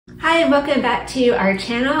Hi, and welcome back to our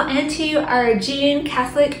channel and to our June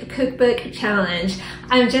Catholic Cookbook Challenge.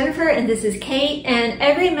 I'm Jennifer and this is Kate, and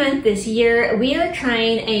every month this year we are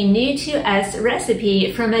trying a new to us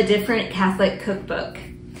recipe from a different Catholic cookbook.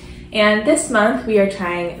 And this month we are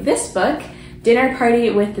trying this book, Dinner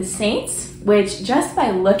Party with the Saints, which just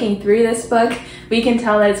by looking through this book, we can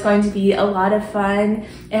tell that it's going to be a lot of fun.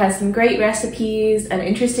 It has some great recipes, an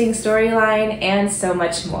interesting storyline, and so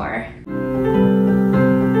much more.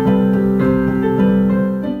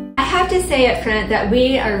 To say up front that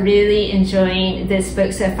we are really enjoying this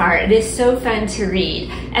book so far. It is so fun to read.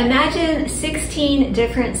 Imagine 16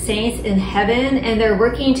 different saints in heaven and they're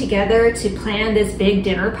working together to plan this big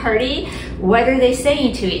dinner party. What are they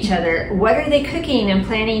saying to each other? What are they cooking and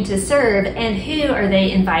planning to serve? And who are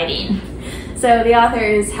they inviting? So the author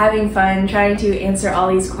is having fun trying to answer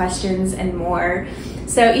all these questions and more.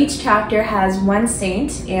 So each chapter has one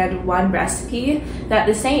saint and one recipe that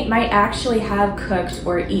the saint might actually have cooked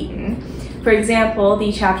or eaten. For example,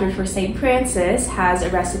 the chapter for St. Francis has a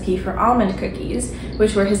recipe for almond cookies,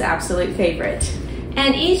 which were his absolute favorite.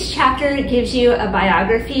 And each chapter gives you a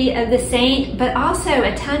biography of the saint, but also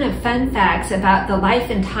a ton of fun facts about the life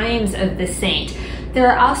and times of the saint. There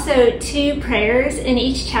are also two prayers in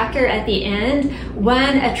each chapter at the end.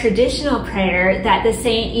 One, a traditional prayer that the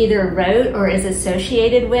saint either wrote or is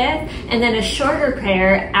associated with, and then a shorter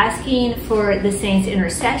prayer asking for the saint's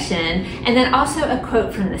intercession, and then also a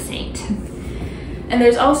quote from the saint. And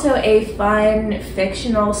there's also a fun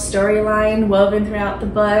fictional storyline woven throughout the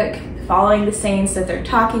book, following the saints as they're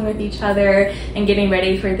talking with each other and getting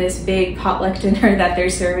ready for this big potluck dinner that they're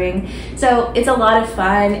serving. So it's a lot of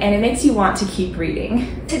fun and it makes you want to keep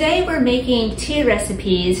reading. Today we're making two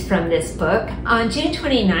recipes from this book. On June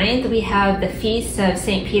 29th we have the feasts of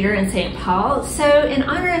St. Peter and St. Paul. So in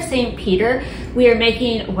honor of St. Peter we are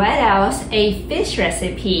making what else? A fish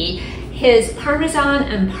recipe. His Parmesan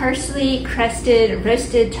and parsley crusted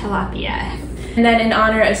roasted tilapia. And then in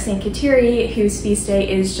honor of St. Kateri, whose feast day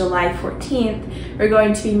is July 14th, we're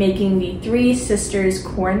going to be making the Three Sisters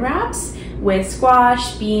corn wraps with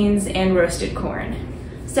squash, beans, and roasted corn.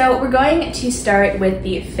 So we're going to start with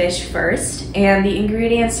the fish first, and the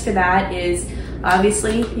ingredients for that is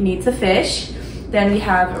obviously you need the fish. Then we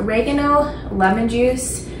have oregano, lemon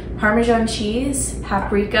juice, Parmesan cheese,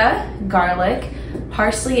 paprika, garlic,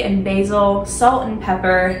 parsley and basil, salt and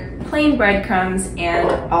pepper, plain breadcrumbs, and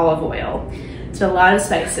olive oil. So a lot of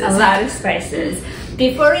spices. A lot of spices.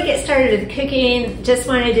 Before we get started with cooking, just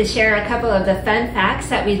wanted to share a couple of the fun facts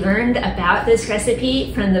that we learned about this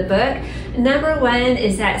recipe from the book. Number one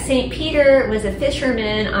is that St. Peter was a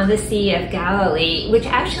fisherman on the Sea of Galilee, which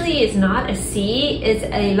actually is not a sea, it's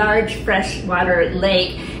a large freshwater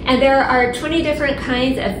lake. And there are 20 different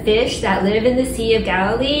kinds of fish that live in the Sea of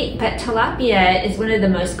Galilee, but tilapia is one of the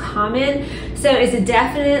most common. So it's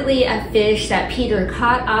definitely a fish that Peter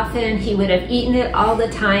caught often. He would have eaten it all the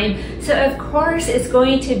time. So of course it's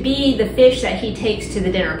going to be the fish that he takes to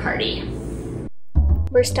the dinner party.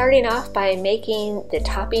 We're starting off by making the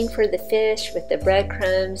topping for the fish with the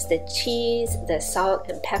breadcrumbs, the cheese, the salt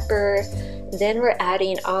and pepper. Then we're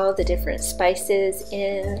adding all the different spices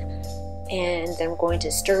in, and then we're going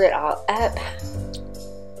to stir it all up.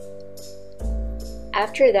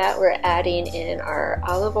 After that, we're adding in our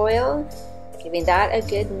olive oil, giving that a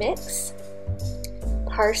good mix.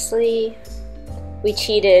 Parsley, we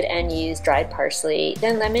cheated and used dried parsley,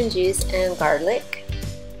 then lemon juice and garlic.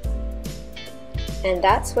 And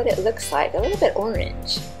that's what it looks like, a little bit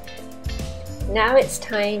orange. Now it's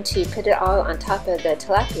time to put it all on top of the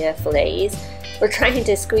tilapia fillets. We're trying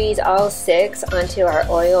to squeeze all 6 onto our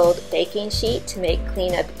oiled baking sheet to make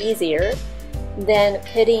cleanup easier. Then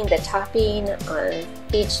putting the topping on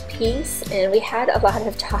each piece, and we had a lot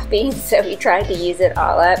of toppings, so we tried to use it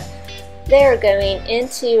all up. They're going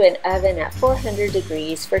into an oven at 400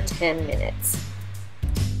 degrees for 10 minutes.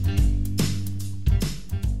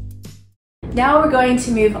 Now we're going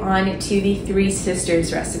to move on to the Three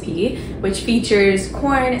Sisters recipe, which features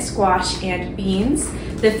corn, squash, and beans.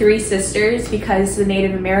 The Three Sisters because the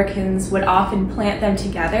Native Americans would often plant them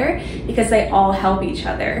together because they all help each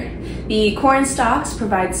other. The corn stalks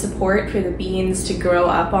provide support for the beans to grow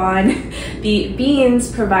up on. The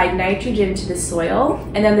beans provide nitrogen to the soil,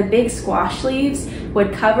 and then the big squash leaves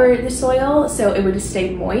would cover the soil so it would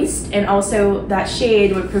stay moist, and also that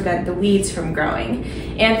shade would prevent the weeds from growing.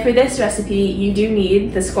 And for this recipe, you do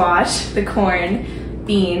need the squash, the corn,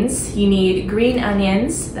 beans, you need green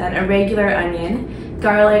onions, then a regular onion,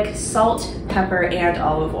 garlic, salt, pepper, and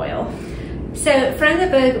olive oil. So from the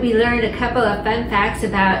book, we learned a couple of fun facts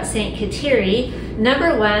about St. Kateri.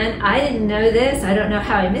 Number one, I didn't know this, I don't know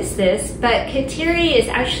how I missed this, but Kateri is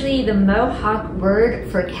actually the Mohawk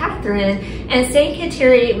word for Catherine, and St.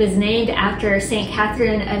 Kateri was named after St.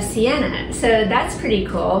 Catherine of Siena, so that's pretty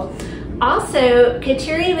cool. Also,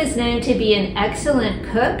 Kateri was known to be an excellent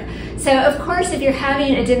cook, so of course if you're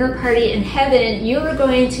having a dinner party in heaven, you are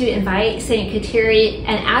going to invite St. Kateri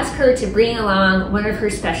and ask her to bring along one of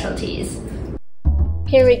her specialties.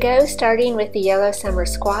 Here we go, starting with the yellow summer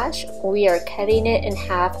squash. We are cutting it in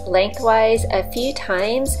half lengthwise a few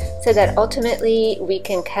times so that ultimately we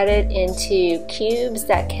can cut it into cubes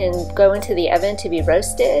that can go into the oven to be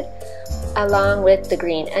roasted, along with the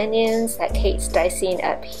green onions that Kate's dicing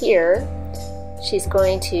up here. She's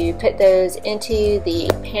going to put those into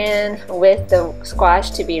the pan with the squash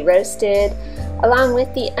to be roasted, along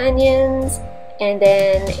with the onions. And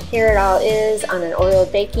then here it all is on an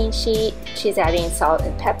oiled baking sheet. She's adding salt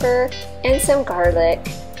and pepper and some garlic.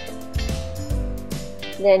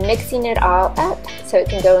 Then mixing it all up so it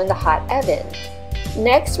can go in the hot oven.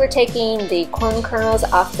 Next, we're taking the corn kernels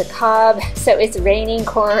off the cob. So it's raining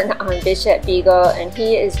corn on Bishop Beagle, and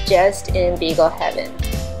he is just in Beagle heaven.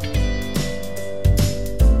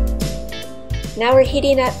 Now we're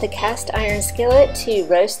heating up the cast iron skillet to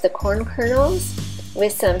roast the corn kernels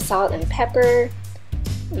with some salt and pepper.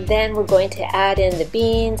 Then we're going to add in the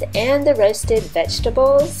beans and the roasted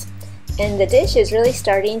vegetables. And the dish is really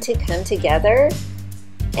starting to come together.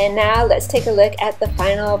 And now let's take a look at the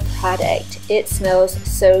final product. It smells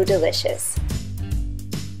so delicious.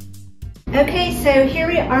 Okay, so here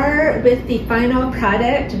we are with the final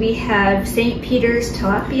product. We have St. Peter's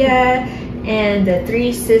tilapia and the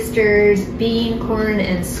Three Sisters bean, corn,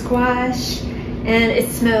 and squash. And it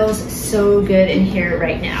smells so good in here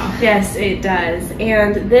right now. Yes, it does.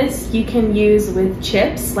 And this you can use with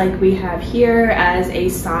chips like we have here as a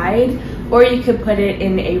side, or you could put it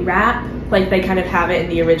in a wrap like they kind of have it in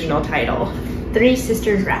the original title. Three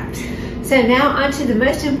Sisters wrapped. So now on to the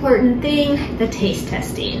most important thing, the taste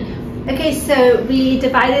testing. Okay, so we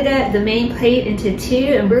divided the main plate into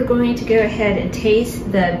two, and we're going to go ahead and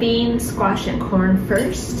taste the bean, squash, and corn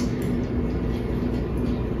first.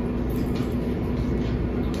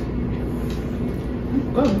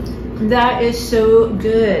 That is so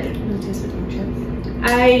good.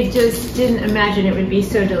 I just didn't imagine it would be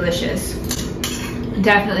so delicious.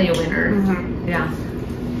 Definitely a winner. Mm-hmm.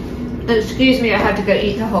 Yeah. Excuse me, I have to go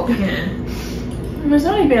eat the whole can. There's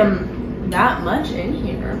not even that much in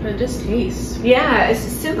here, but it just tastes. Yeah, it's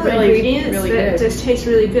simple ingredients that just taste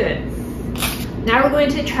really good. Now we're going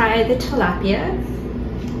to try the tilapia.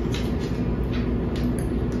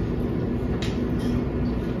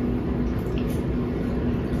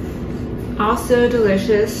 Also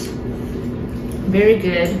delicious, very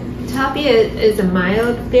good. Tilapia is a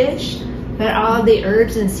mild fish, but all the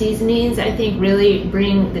herbs and seasonings I think really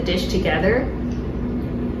bring the dish together.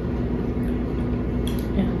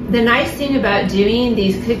 The nice thing about doing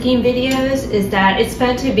these cooking videos is that it's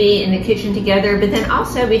fun to be in the kitchen together, but then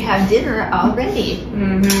also we have dinner already.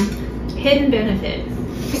 Mm-hmm. Hidden benefit.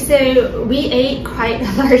 So we ate quite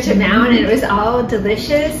a large amount and it was all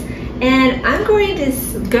delicious. And I'm going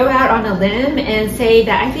to go out on a limb and say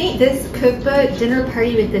that I think this cookbook, Dinner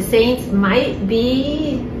Party with the Saints, might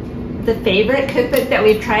be the favorite cookbook that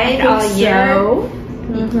we've tried all year.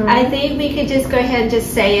 Mm-hmm. I think we could just go ahead and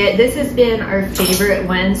just say it. This has been our favorite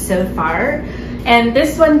one so far. And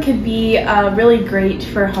this one could be really great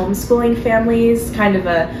for homeschooling families, kind of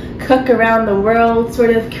a cook around the world sort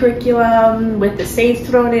of curriculum with the saints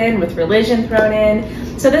thrown in, with religion thrown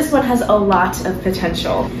in. So this one has a lot of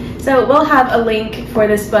potential. So we'll have a link for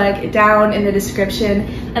this book down in the description,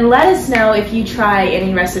 and let us know if you try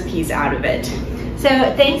any recipes out of it. So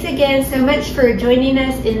thanks again so much for joining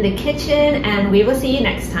us in the kitchen, and we will see you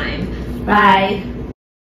next time. Bye.